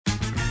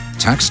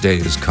Tax day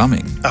is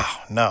coming.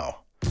 Oh, no.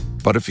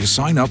 But if you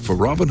sign up for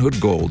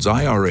Robinhood Gold's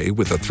IRA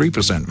with a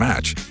 3%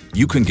 match,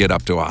 you can get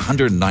up to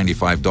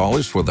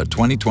 $195 for the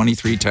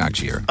 2023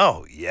 tax year.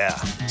 Oh, yeah.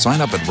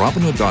 Sign up at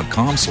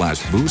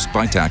Robinhood.com/boost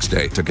by tax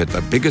day to get the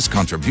biggest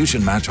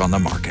contribution match on the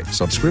market.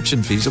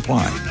 Subscription fees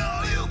apply.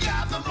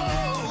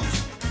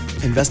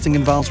 Investing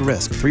involves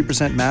risk.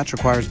 3% match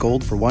requires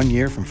gold for 1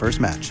 year from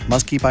first match.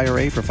 Must keep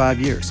IRA for 5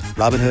 years.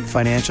 Robinhood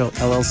Financial,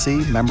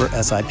 LLC, member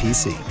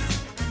SIPC.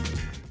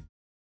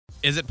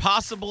 Is it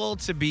possible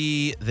to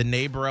be the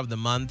neighbor of the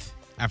month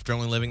after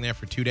only living there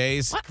for 2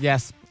 days? What?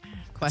 Yes.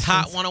 It's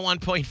Hot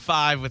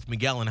 101.5 with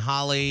Miguel and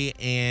Holly.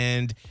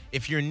 And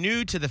if you're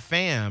new to the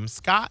fam,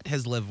 Scott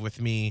has lived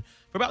with me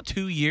for about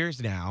 2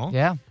 years now.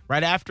 Yeah.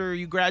 Right after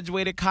you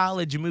graduated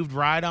college, you moved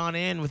right on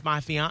in with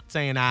my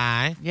fiance and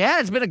I.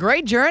 Yeah, it's been a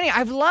great journey.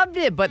 I've loved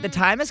it, but the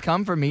time has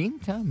come for me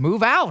to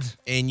move out.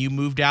 And you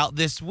moved out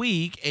this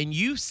week, and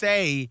you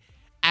say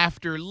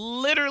after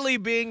literally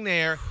being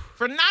there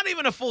for not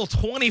even a full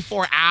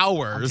 24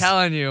 hours, I'm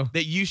telling you,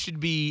 that you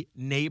should be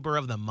neighbor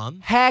of the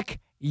month? Heck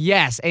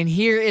yes, and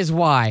here is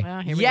why.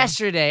 Well, here we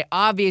Yesterday,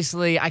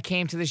 obviously, I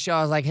came to the show.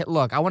 I was like, hey,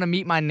 look, I want to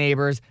meet my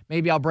neighbors.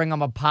 Maybe I'll bring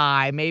them a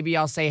pie. Maybe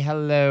I'll say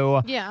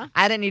hello. Yeah.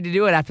 I didn't need to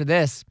do it after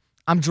this.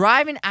 I'm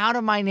driving out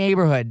of my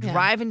neighborhood,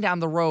 driving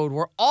down the road,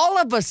 where all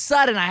of a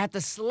sudden I have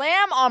to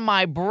slam on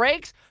my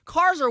brakes.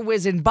 Cars are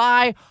whizzing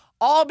by,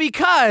 all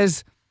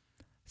because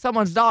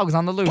someone's dog is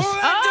on the loose.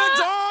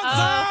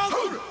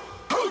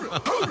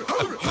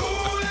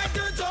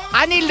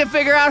 I needed to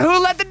figure out who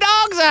let the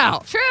dogs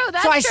out. True,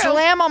 that's So I true.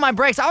 slam on my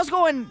brakes. I was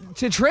going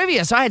to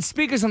trivia, so I had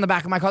speakers on the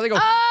back of my car. They go,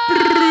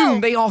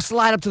 boom. They all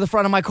slide up to the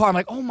front of my car. I'm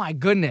like, oh my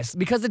goodness.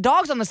 Because the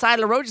dog's on the side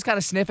of the road just kind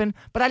of sniffing,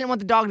 but I didn't want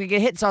the dog to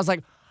get hit. So I was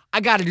like, I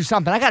got to do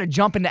something. I got to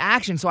jump into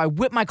action. So I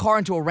whipped my car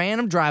into a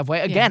random driveway.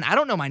 Again, I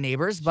don't know my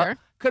neighbors, but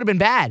could have been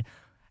bad.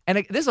 And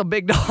this is a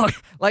big dog.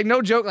 Like,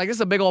 no joke. Like, this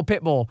is a big old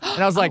pit bull.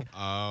 And I was like,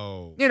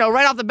 you know,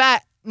 right off the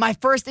bat, my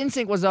first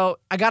instinct was, I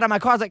got out of my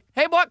car. I was like,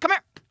 hey, boy, come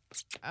here.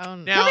 Oh,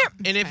 no. Now,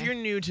 and if you're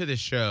new to the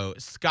show,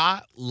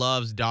 Scott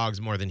loves dogs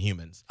more than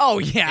humans. Oh,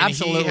 yeah, And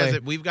absolutely.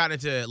 We've gotten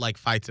into like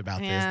fights about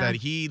this, Yeah. that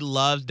he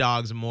loves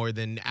dogs more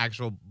than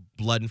actual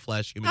blood and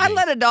flesh human I beings.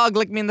 let a dog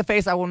lick me in the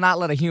face. I will not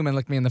let a human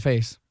lick me in the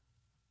face.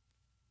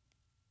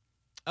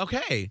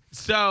 Okay,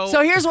 so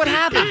here's what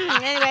happened.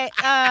 Anyway,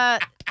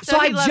 So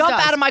I he loves jump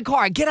dogs. out of my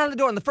car. I get out of the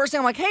door, and the first thing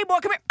I'm like, hey, boy,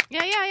 come here.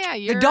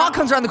 Yeah. The dog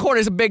comes around the corner.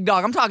 It's a big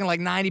dog. I'm talking like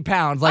 90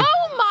 pounds. Like,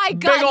 Oh, my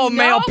God. big old no,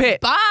 male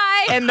pit.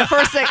 Bye. And the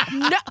first thing,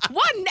 No.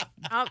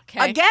 One.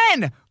 Okay.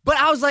 again. But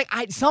I was like,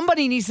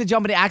 somebody needs to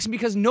jump into action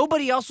because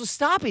nobody else was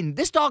stopping.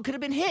 This dog could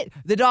have been hit.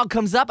 The dog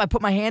comes up. I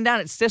put my hand down.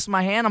 It stiffs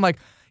my hand. I'm like,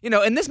 you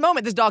know, in this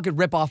moment, this dog could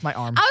rip off my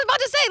arm. I was about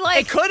to say,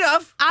 like. It could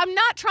have. I'm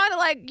not trying to,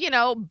 like, you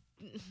know,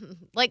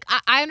 like,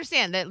 I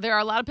understand that there are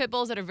a lot of pit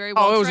bulls that are very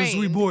well trained. Oh, it was a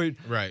sweet boy.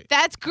 right.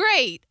 That's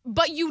great,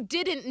 but you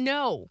didn't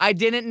know. I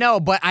didn't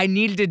know, but I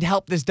needed to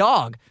help this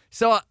dog.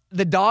 So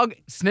the dog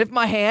sniffed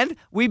my hand.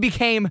 We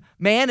became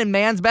man and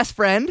man's best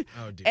friend.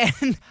 Oh, dude.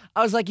 And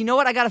I was like, you know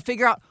what? I got to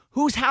figure out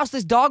whose house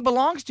this dog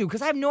belongs to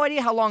because I have no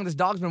idea how long this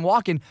dog's been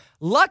walking.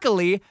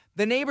 Luckily,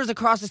 the neighbors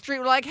across the street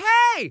were like,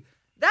 hey,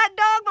 that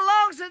dog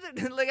belongs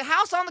to the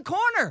house on the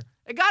corner.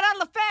 It got on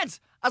the fence.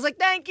 I was like,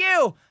 thank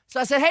you. So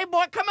I said, hey,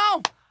 boy, come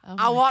on.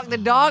 I walked the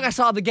dog. I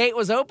saw the gate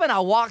was open.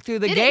 I walked through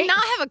the Did gate. it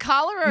not have a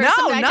collar or No,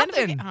 some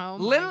nothing. Oh,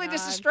 my Literally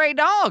just a God. stray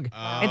dog.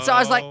 And so I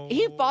was like,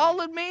 he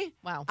followed me.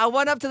 Wow. I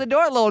went up to the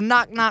door, a little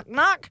knock, knock,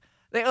 knock.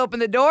 They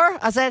opened the door.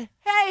 I said,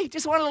 hey,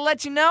 just wanted to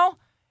let you know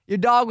your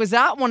dog was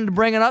out. Wanted to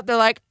bring it up. They're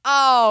like,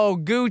 oh,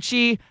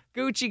 Gucci.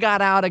 Gucci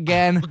got out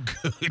again.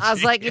 I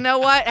was like, you know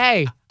what?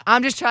 Hey,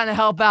 I'm just trying to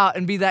help out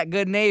and be that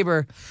good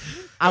neighbor.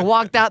 I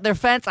walked out their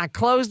fence. I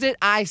closed it.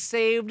 I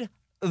saved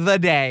the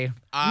day.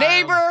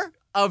 Neighbor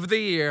of the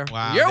year.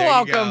 Wow, You're there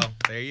welcome. You go.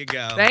 There you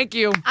go. Thank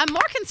you. I'm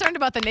more concerned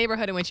about the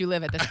neighborhood in which you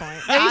live at this point.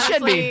 Yeah, you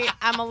should Honestly, be.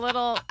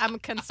 I'm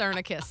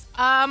concerned-a-kiss.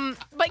 But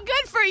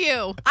good for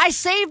you. I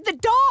saved the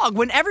dog.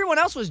 When everyone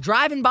else was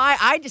driving by,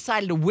 I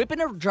decided to whip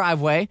in a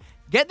driveway,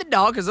 get the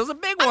dog, because it was a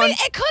big one. I mean,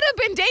 it could have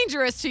been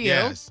dangerous to you.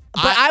 Yes.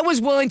 But I was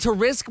willing to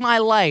risk my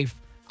life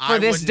for I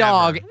this would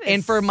dog never.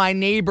 and for my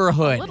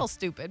neighborhood. A little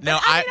stupid. No,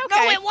 but I mean, I-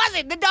 okay. No, it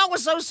wasn't. The dog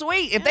was so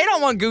sweet. If they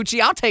don't want Gucci,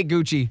 I'll take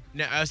Gucci.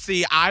 No,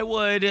 see, I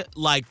would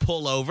like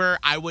pull over.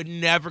 I would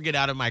never get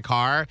out of my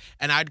car,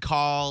 and I'd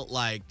call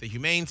like the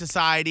Humane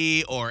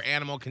Society or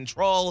Animal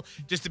Control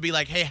just to be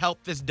like, "Hey,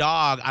 help this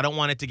dog. I don't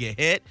want it to get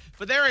hit."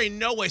 But there ain't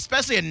no way,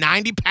 especially a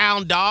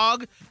 90-pound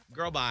dog.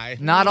 Girl, bye.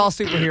 Not all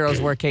superheroes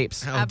wear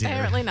capes. Oh, dear.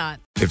 Apparently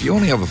not. If you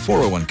only have a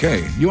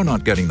 401k, you're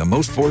not getting the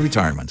most for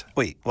retirement.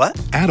 Wait, what?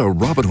 Add a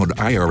Robinhood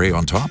IRA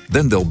on top,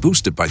 then they'll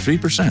boost it by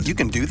 3%. You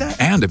can do that?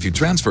 And if you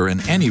transfer in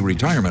any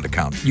retirement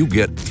account, you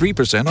get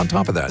 3% on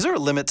top of that. Is there a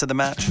limit to the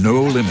match?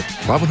 No limit.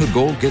 Robinhood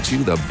Gold gets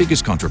you the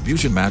biggest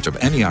contribution match of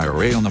any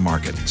IRA on the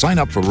market. Sign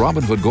up for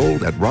Robinhood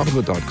Gold at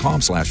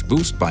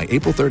Robinhood.com/boost by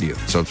April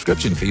 30th.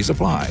 Subscription fees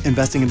apply.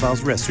 Investing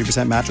involves risk.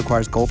 3% match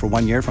requires gold for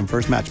 1 year from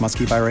first match. Must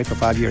keep IRA for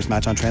 5 years.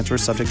 Match on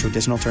transfers subject to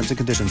additional terms and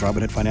conditions.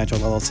 Robinhood Financial,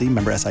 LLC,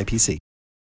 member SIPC.